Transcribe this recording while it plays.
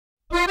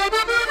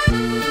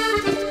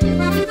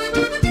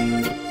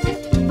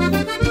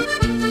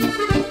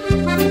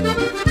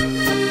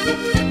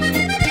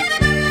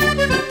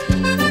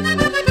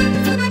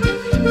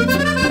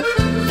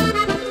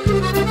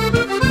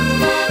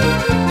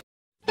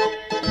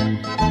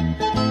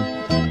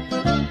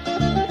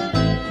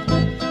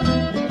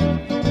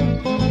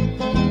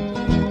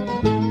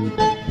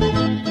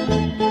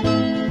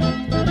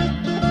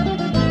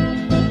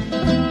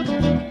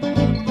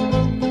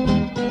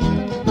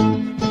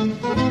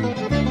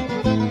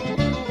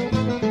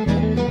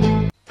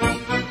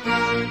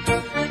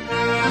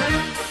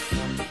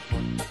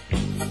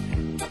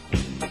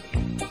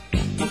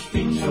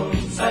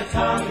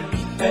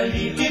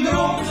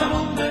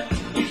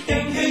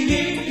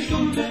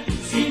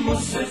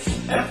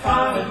dieses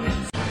erfahren.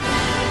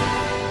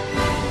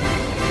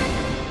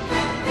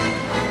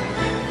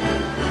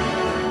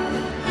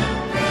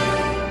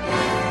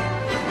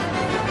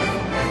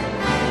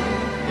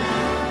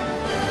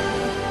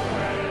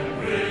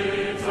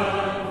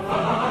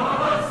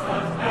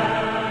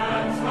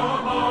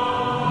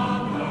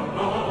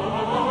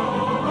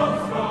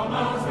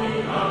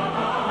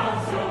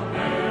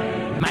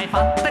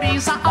 Vater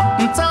is a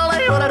Appenzeller,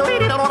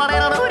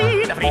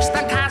 der frisst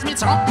den Käse mit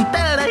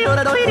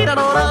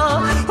Traditionell.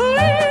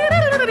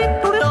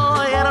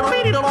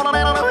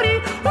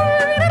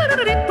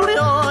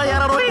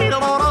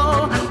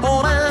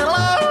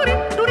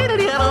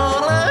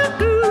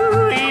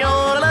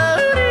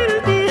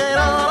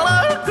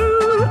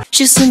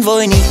 Și sunt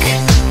voinic,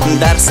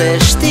 dar să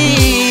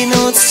știi,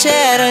 nu-ți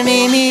cer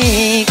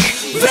nimic.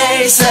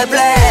 Vrei să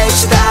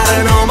pleci, dar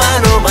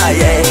numai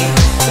ei,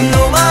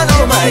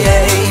 numai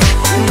ei,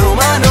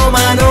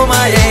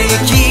 numai ei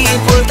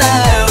chipul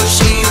tău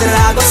și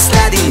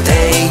dragostea din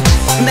tei.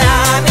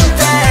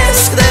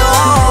 Mi-amintesc de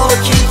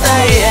ochii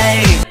tăi,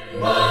 ei.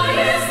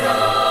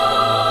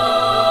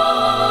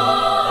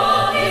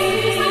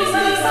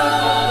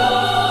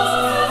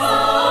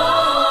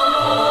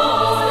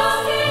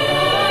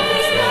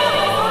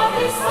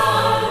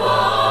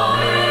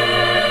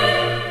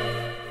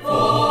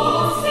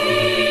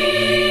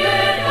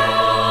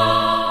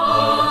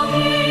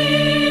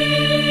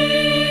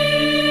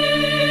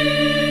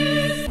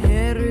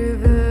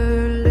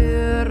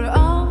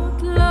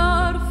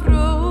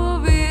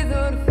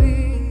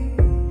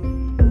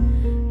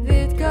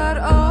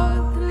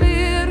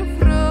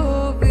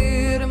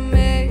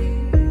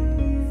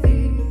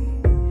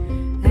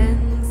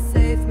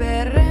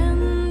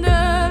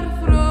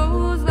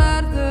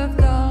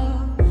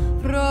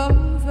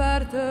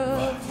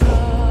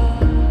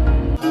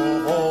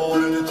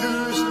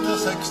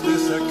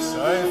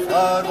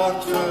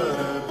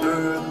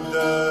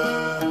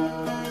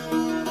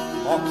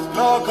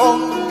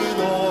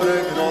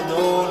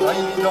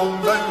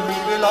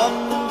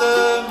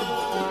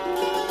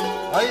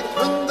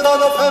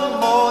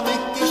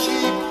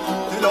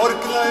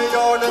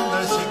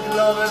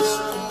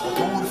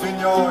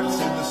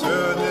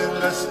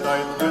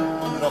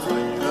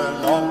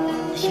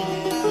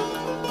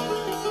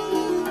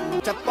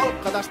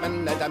 Polkkatas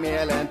menneitä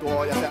mieleen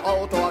tuo ja se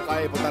autoa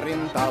kaivuta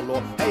rintaan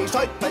luo. Ei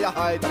soittaja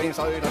haitarin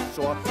soida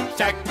suo.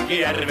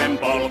 Säkkijärven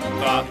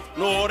polkkaa,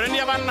 nuoren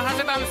ja vanhan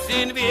se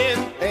tanssiin vie.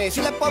 Ei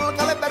sille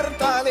polkalle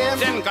vertailie,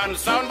 sen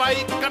kanssa on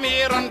vaikka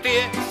mieron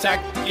tie.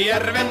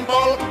 Säkkijärven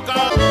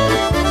polkkaa.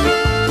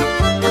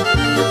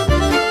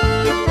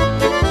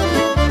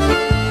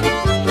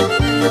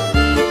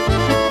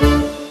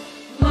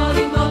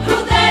 Moim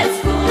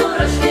ogródeczku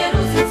rośnie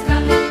różyczka,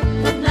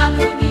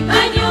 napój mi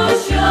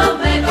Aniusio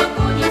mego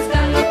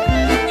kunicka.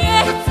 Nie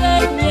chcę,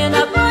 nie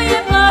napoje,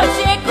 bo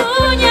się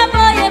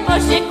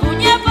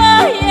kunia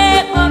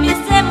boję, bo mnie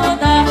chce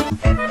młoda.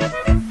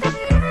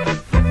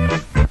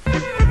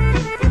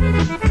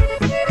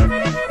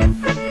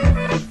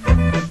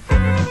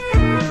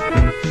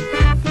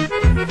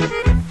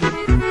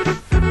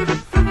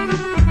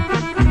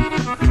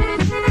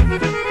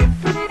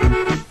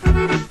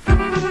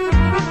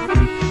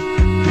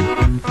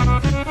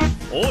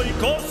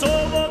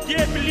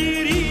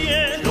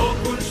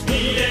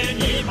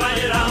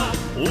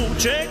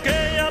 UÇK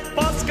ja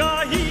paska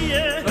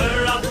hije,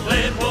 för att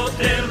lepo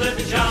tele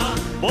dža.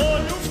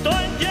 Bolju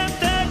stojnje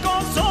teko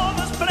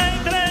soves,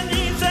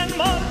 prejdrenicen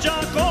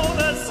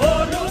marčakoves.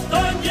 Bolju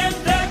stojnje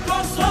teko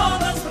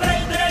soves,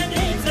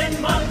 prejdrenicen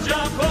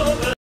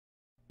marčakoves.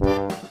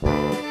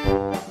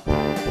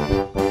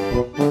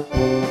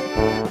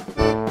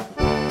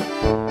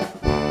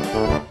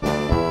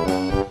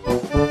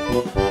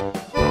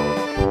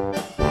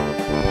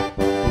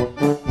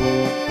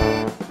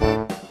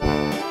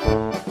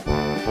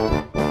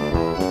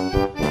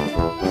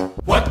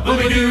 What will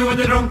we do with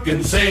the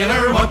drunken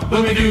sailor? What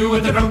will we do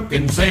with the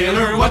drunken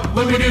sailor? What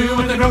will we do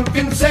with the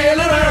drunken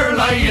sailor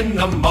early in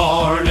the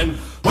morning?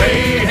 Way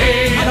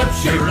hey and up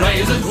she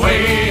rises,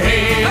 way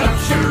hey and up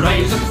she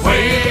rises,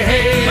 way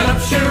hey and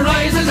up she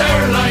rises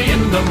early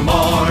in the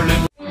morning.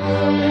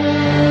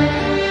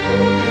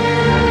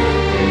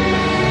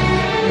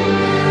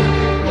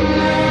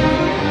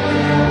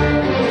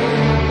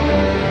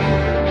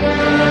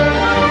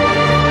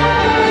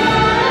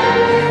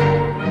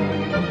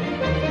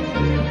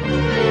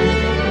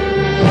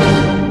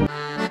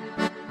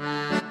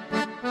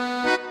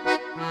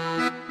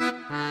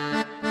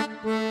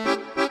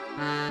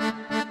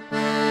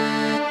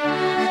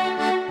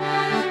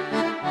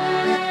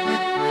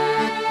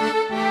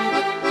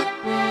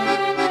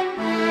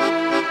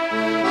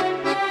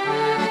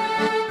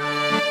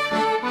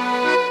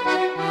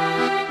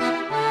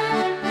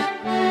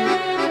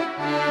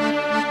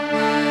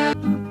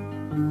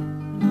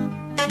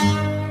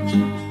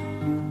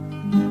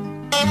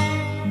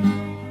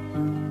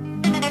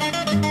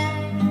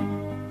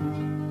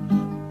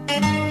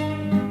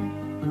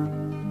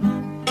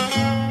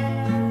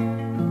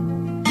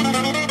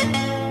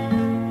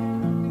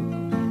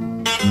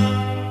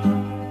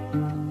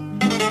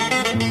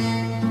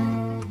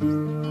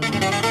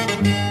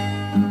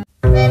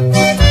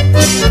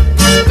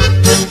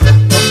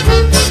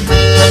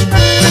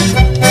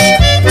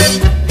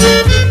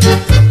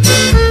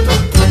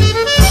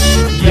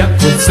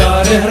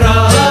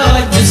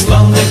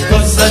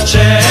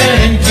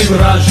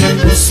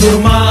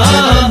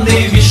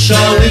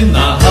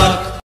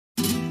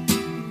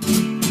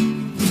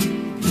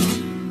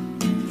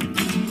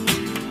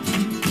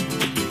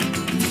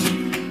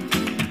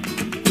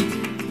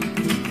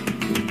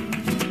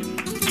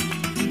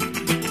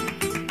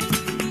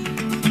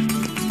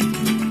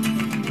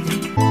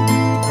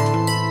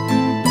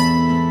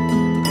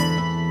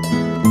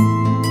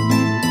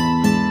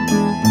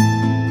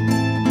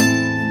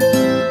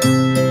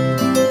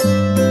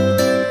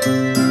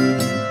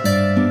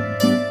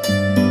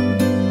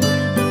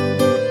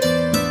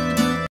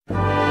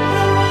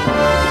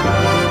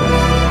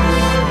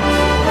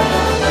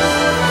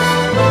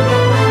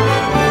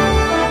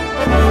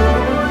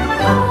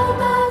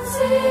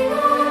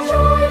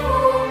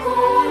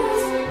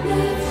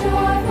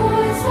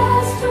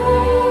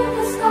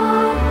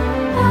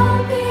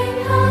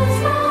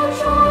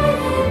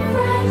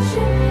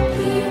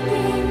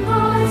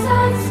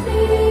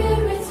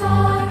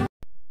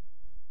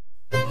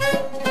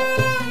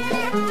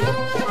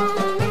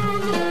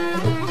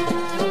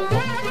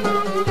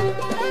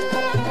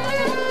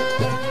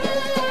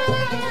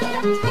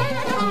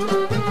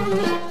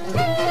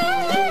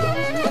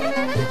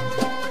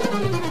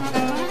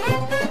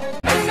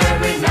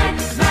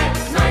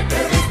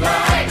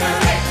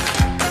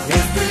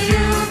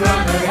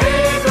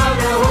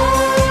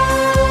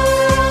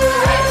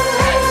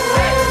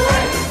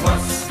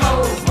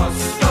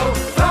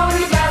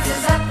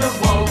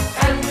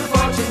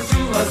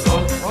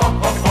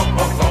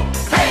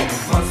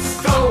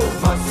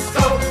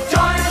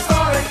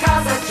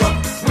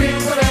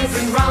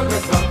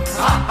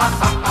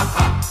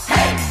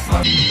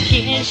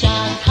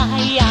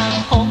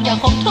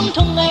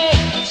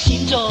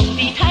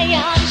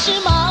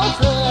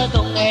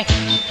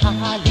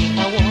 领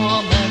导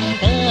我们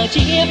的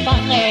解放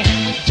哎，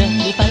真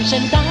理翻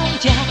身当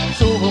家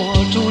做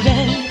主人，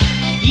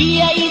咿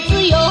呀咿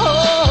自由，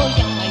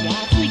呀呀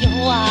自由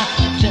啊，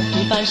真理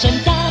翻身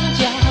当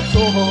家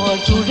做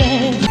主人。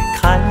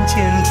看见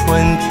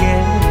春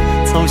天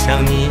走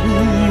向你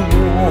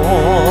我，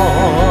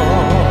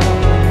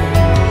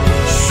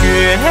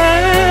雪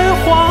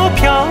花飘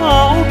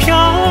飘，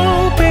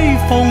北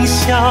风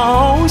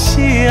萧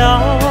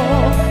萧，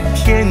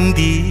天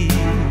地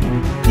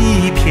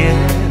一片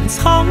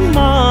苍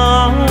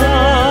茫。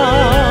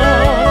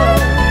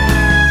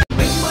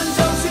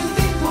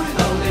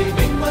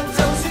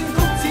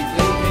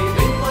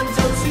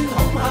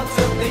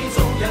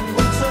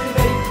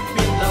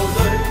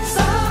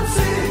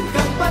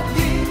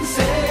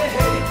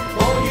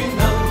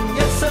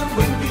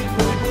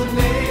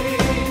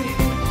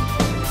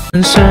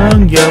很想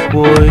約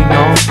會我，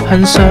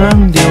很想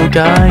了解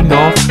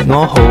我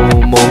毫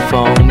無防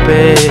備。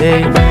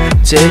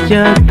這一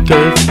句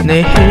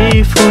你喜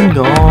歡我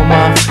嗎？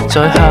在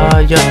夏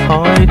日海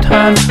灘，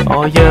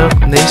我約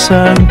你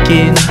相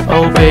見。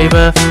Oh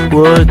baby,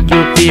 would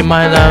you be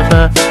my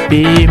lover?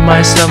 Be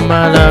my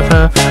summer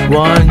lover.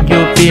 Want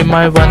you be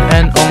my one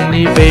and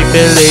only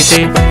baby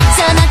lady.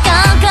 その心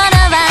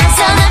は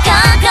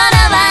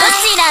ど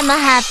ちらも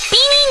ハッピー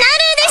にな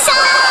るでしょう。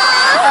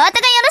お後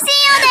がよろし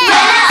いようで。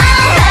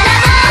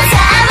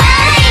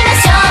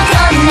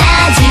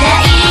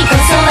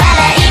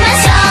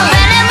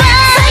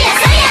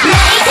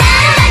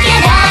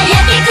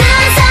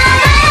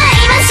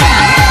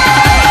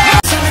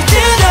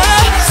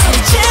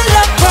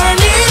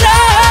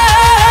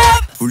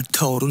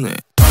불타오르네.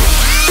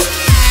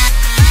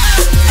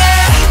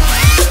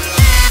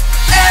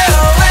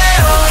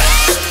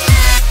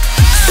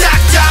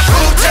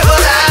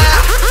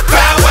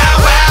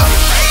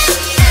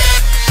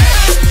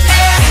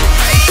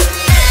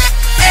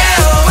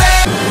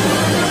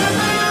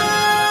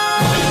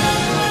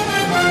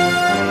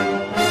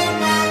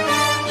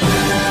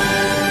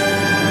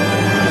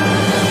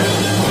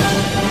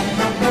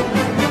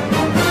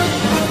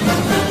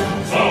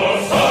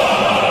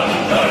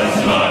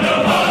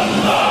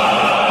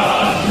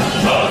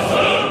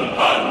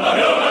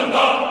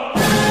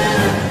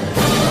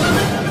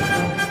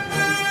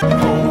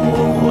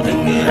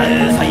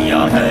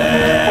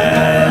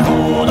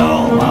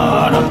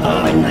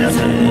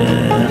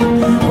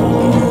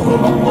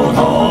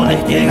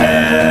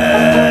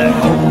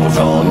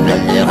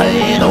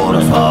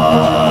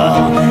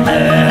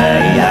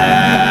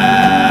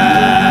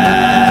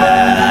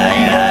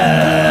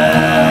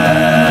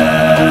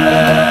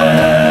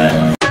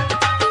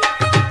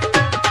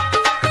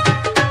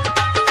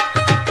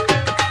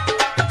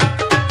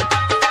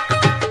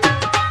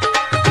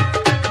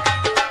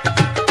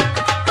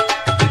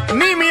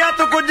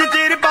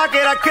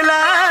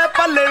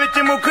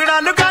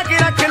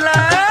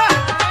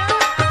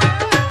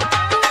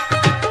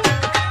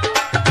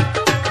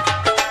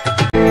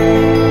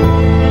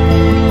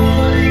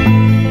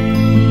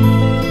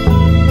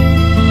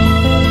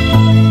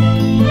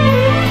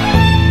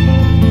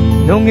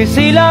 Nung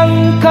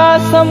isilang ka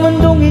sa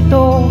mundong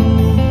ito,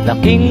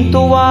 laking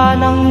tuwa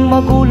ng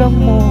magulang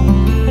mo,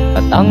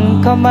 at ang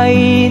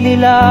kamay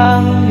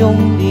nila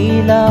iyong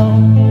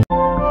dilang.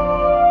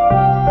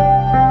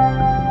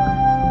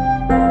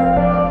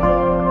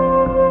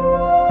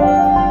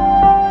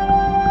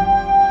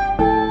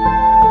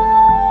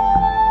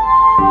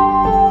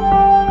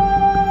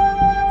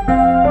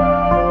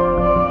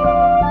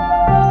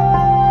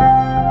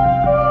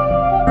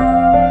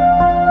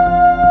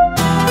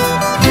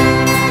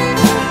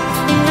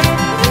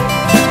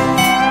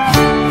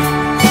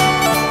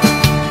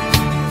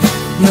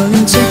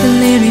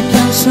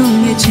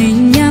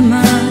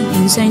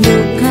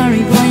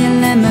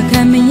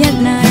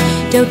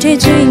 Đâu thế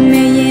trên mê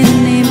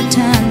yên em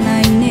tha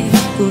lại nè,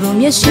 cụ đồ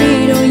nhất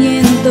sĩ đôi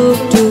yên tốt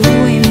đủ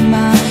em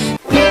mà.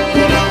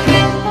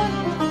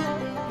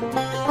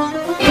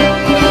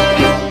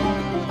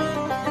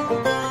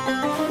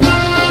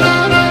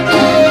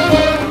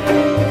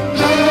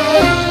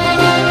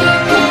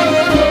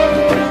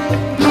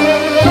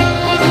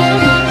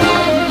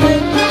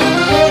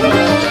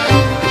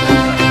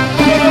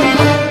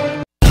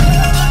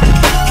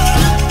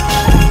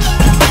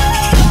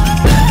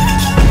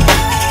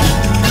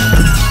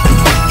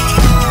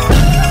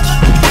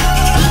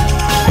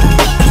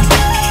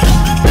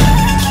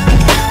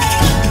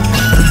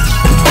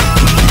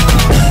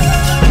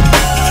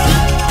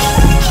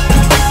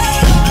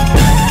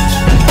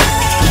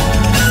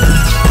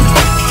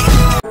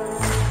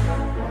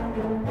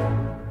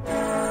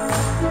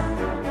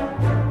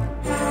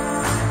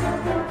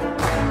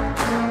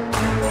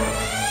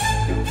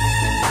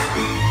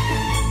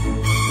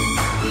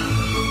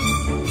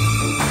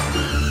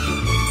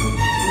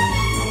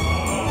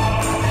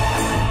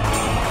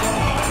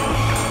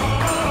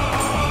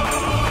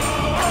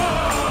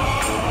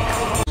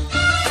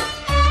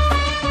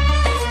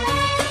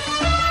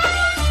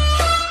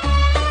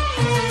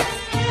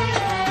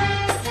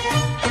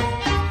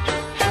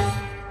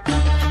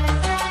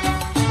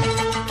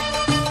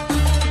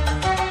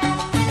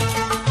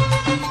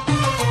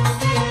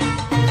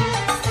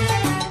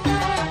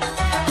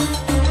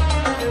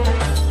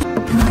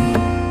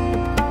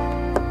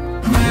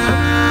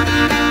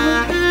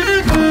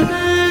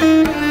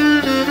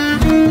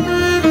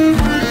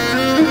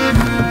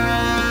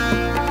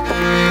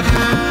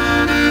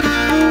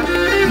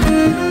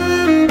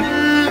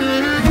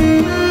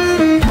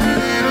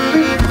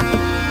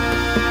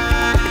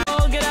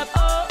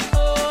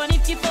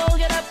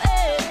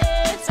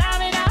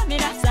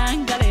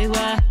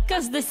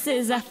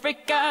 is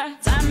Africa.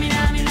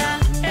 Samina, mina,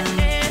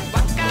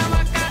 waka,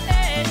 waka,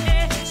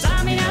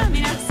 Samina,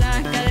 mina,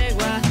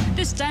 sakalegua.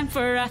 This time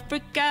for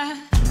Africa.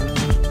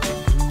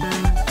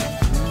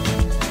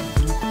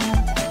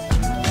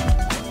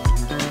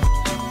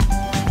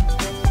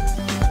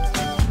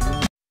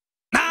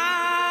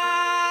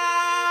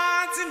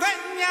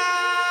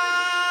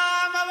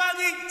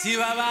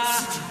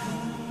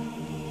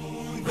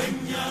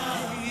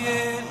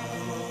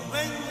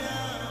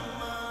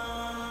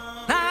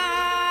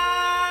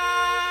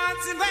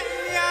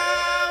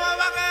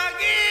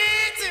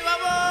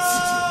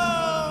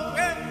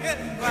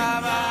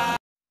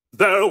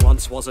 There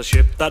once was a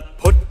ship that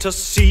put to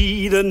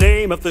sea. The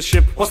name of the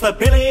ship was the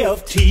Billy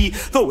of Tea.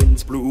 The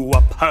winds blew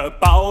up her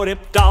bow,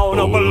 dipped down,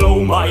 oh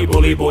below my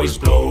bully boys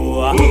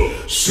blow.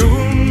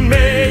 Soon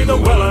may the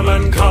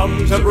wellerman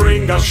come to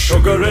bring us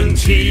sugar and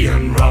tea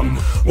and rum.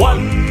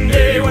 One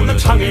day when the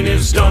tonguing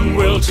is done,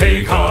 we'll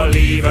take our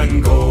leave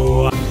and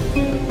go.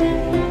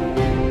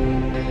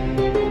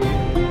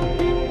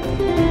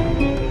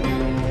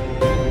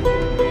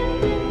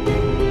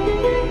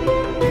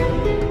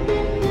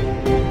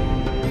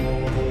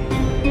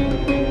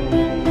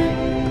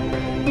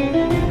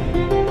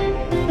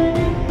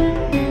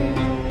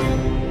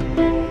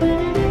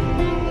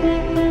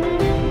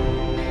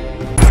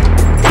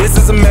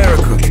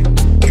 America,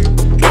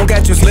 don't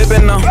catch you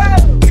slipping now.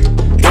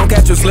 Don't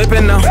catch you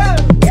slipping now.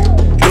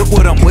 Look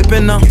what I'm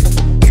whipping now.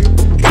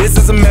 This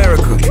is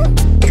America.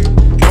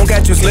 Don't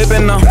catch you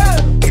slipping now.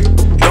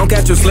 Don't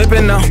catch you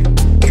slipping now.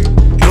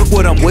 Look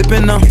what I'm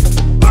whipping now.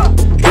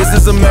 This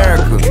is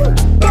America.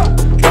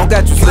 Don't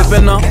catch you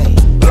slipping now.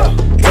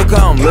 Look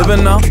how I'm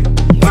living now.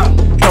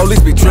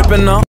 Police be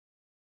tripping now.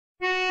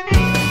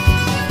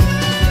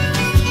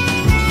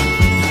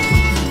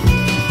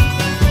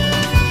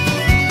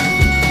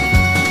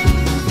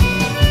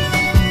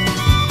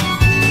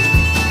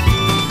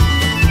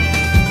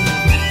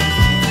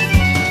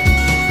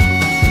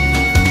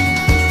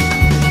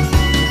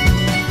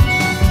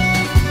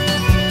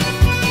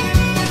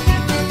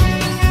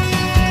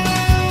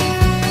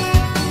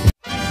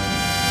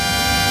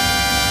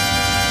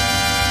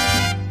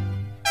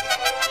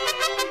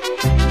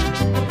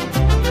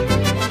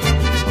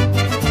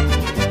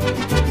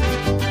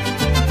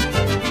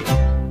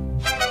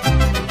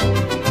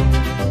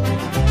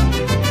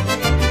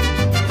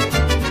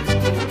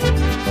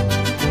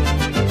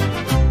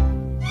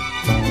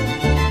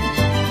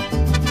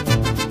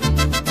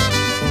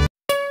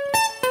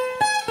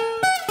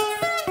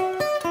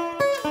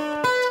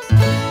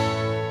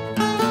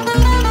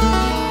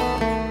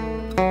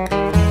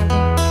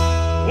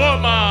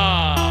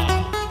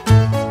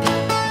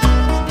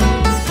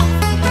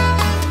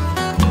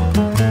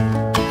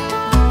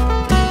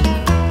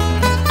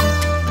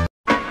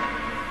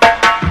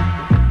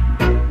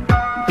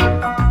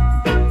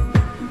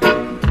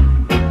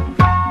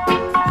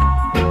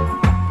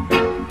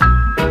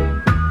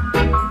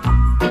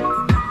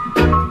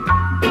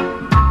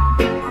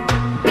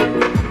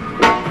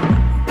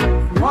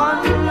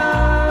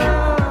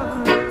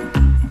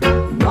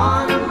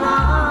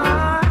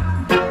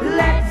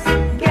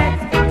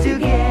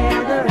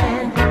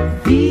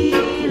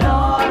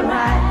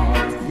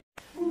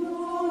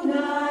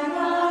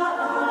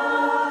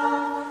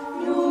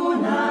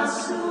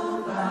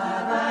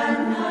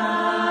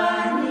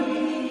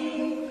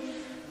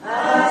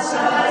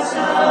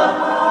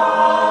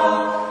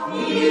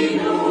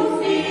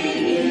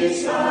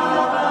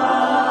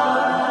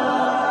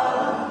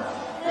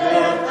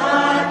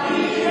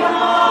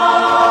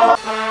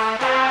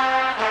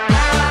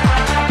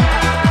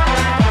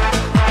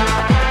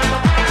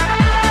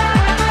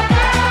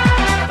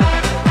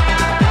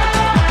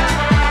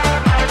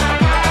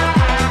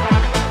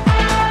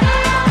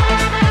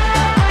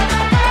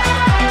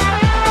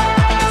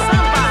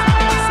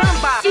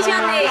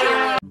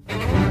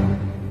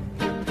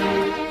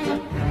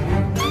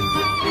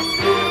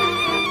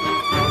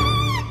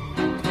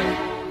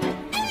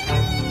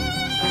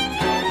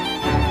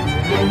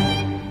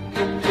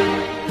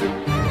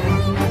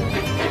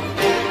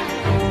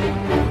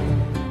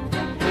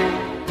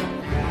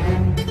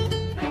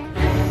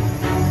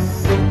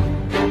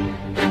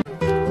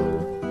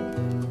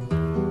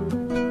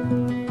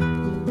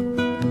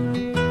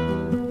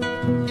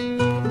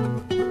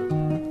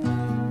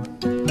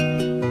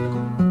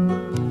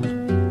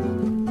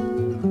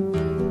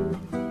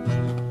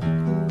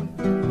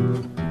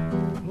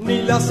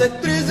 Las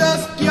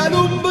estrellas que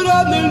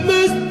alumbran el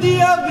mes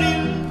de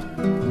abril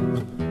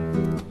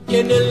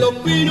tienen los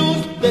finos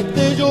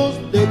destellos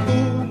de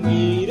tu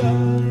mirar.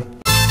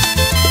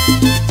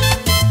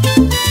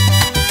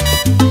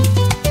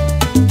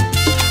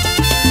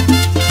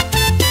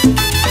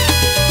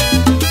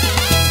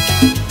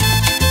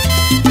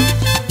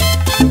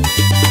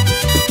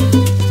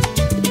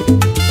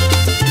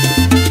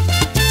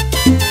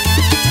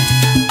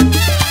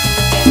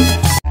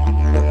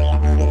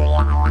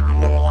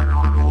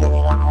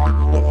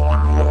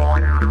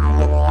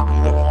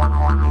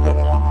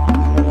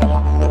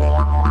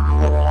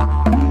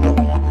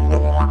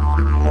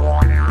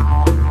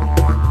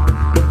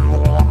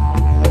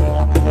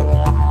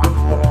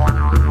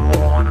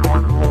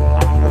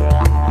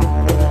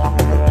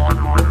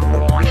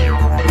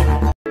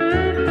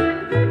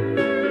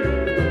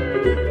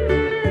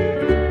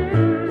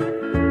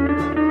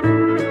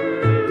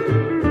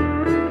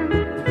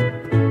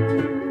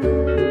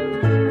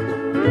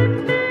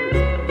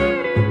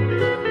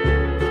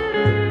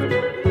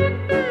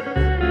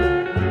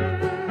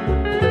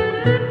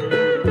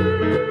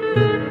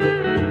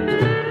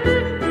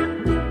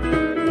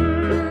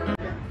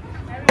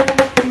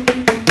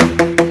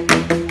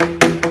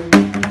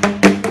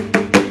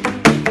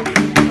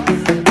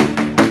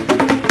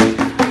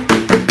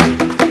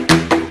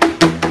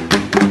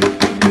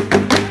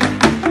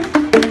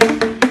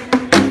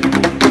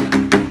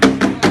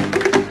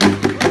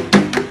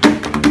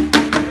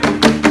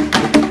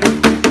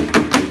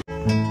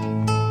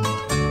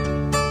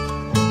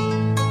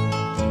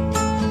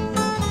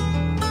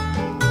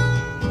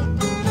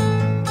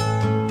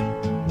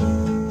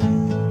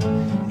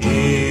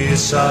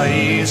 ίσα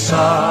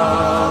ίσα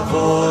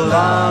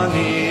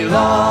βολάνι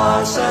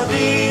λάσα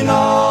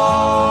δίνω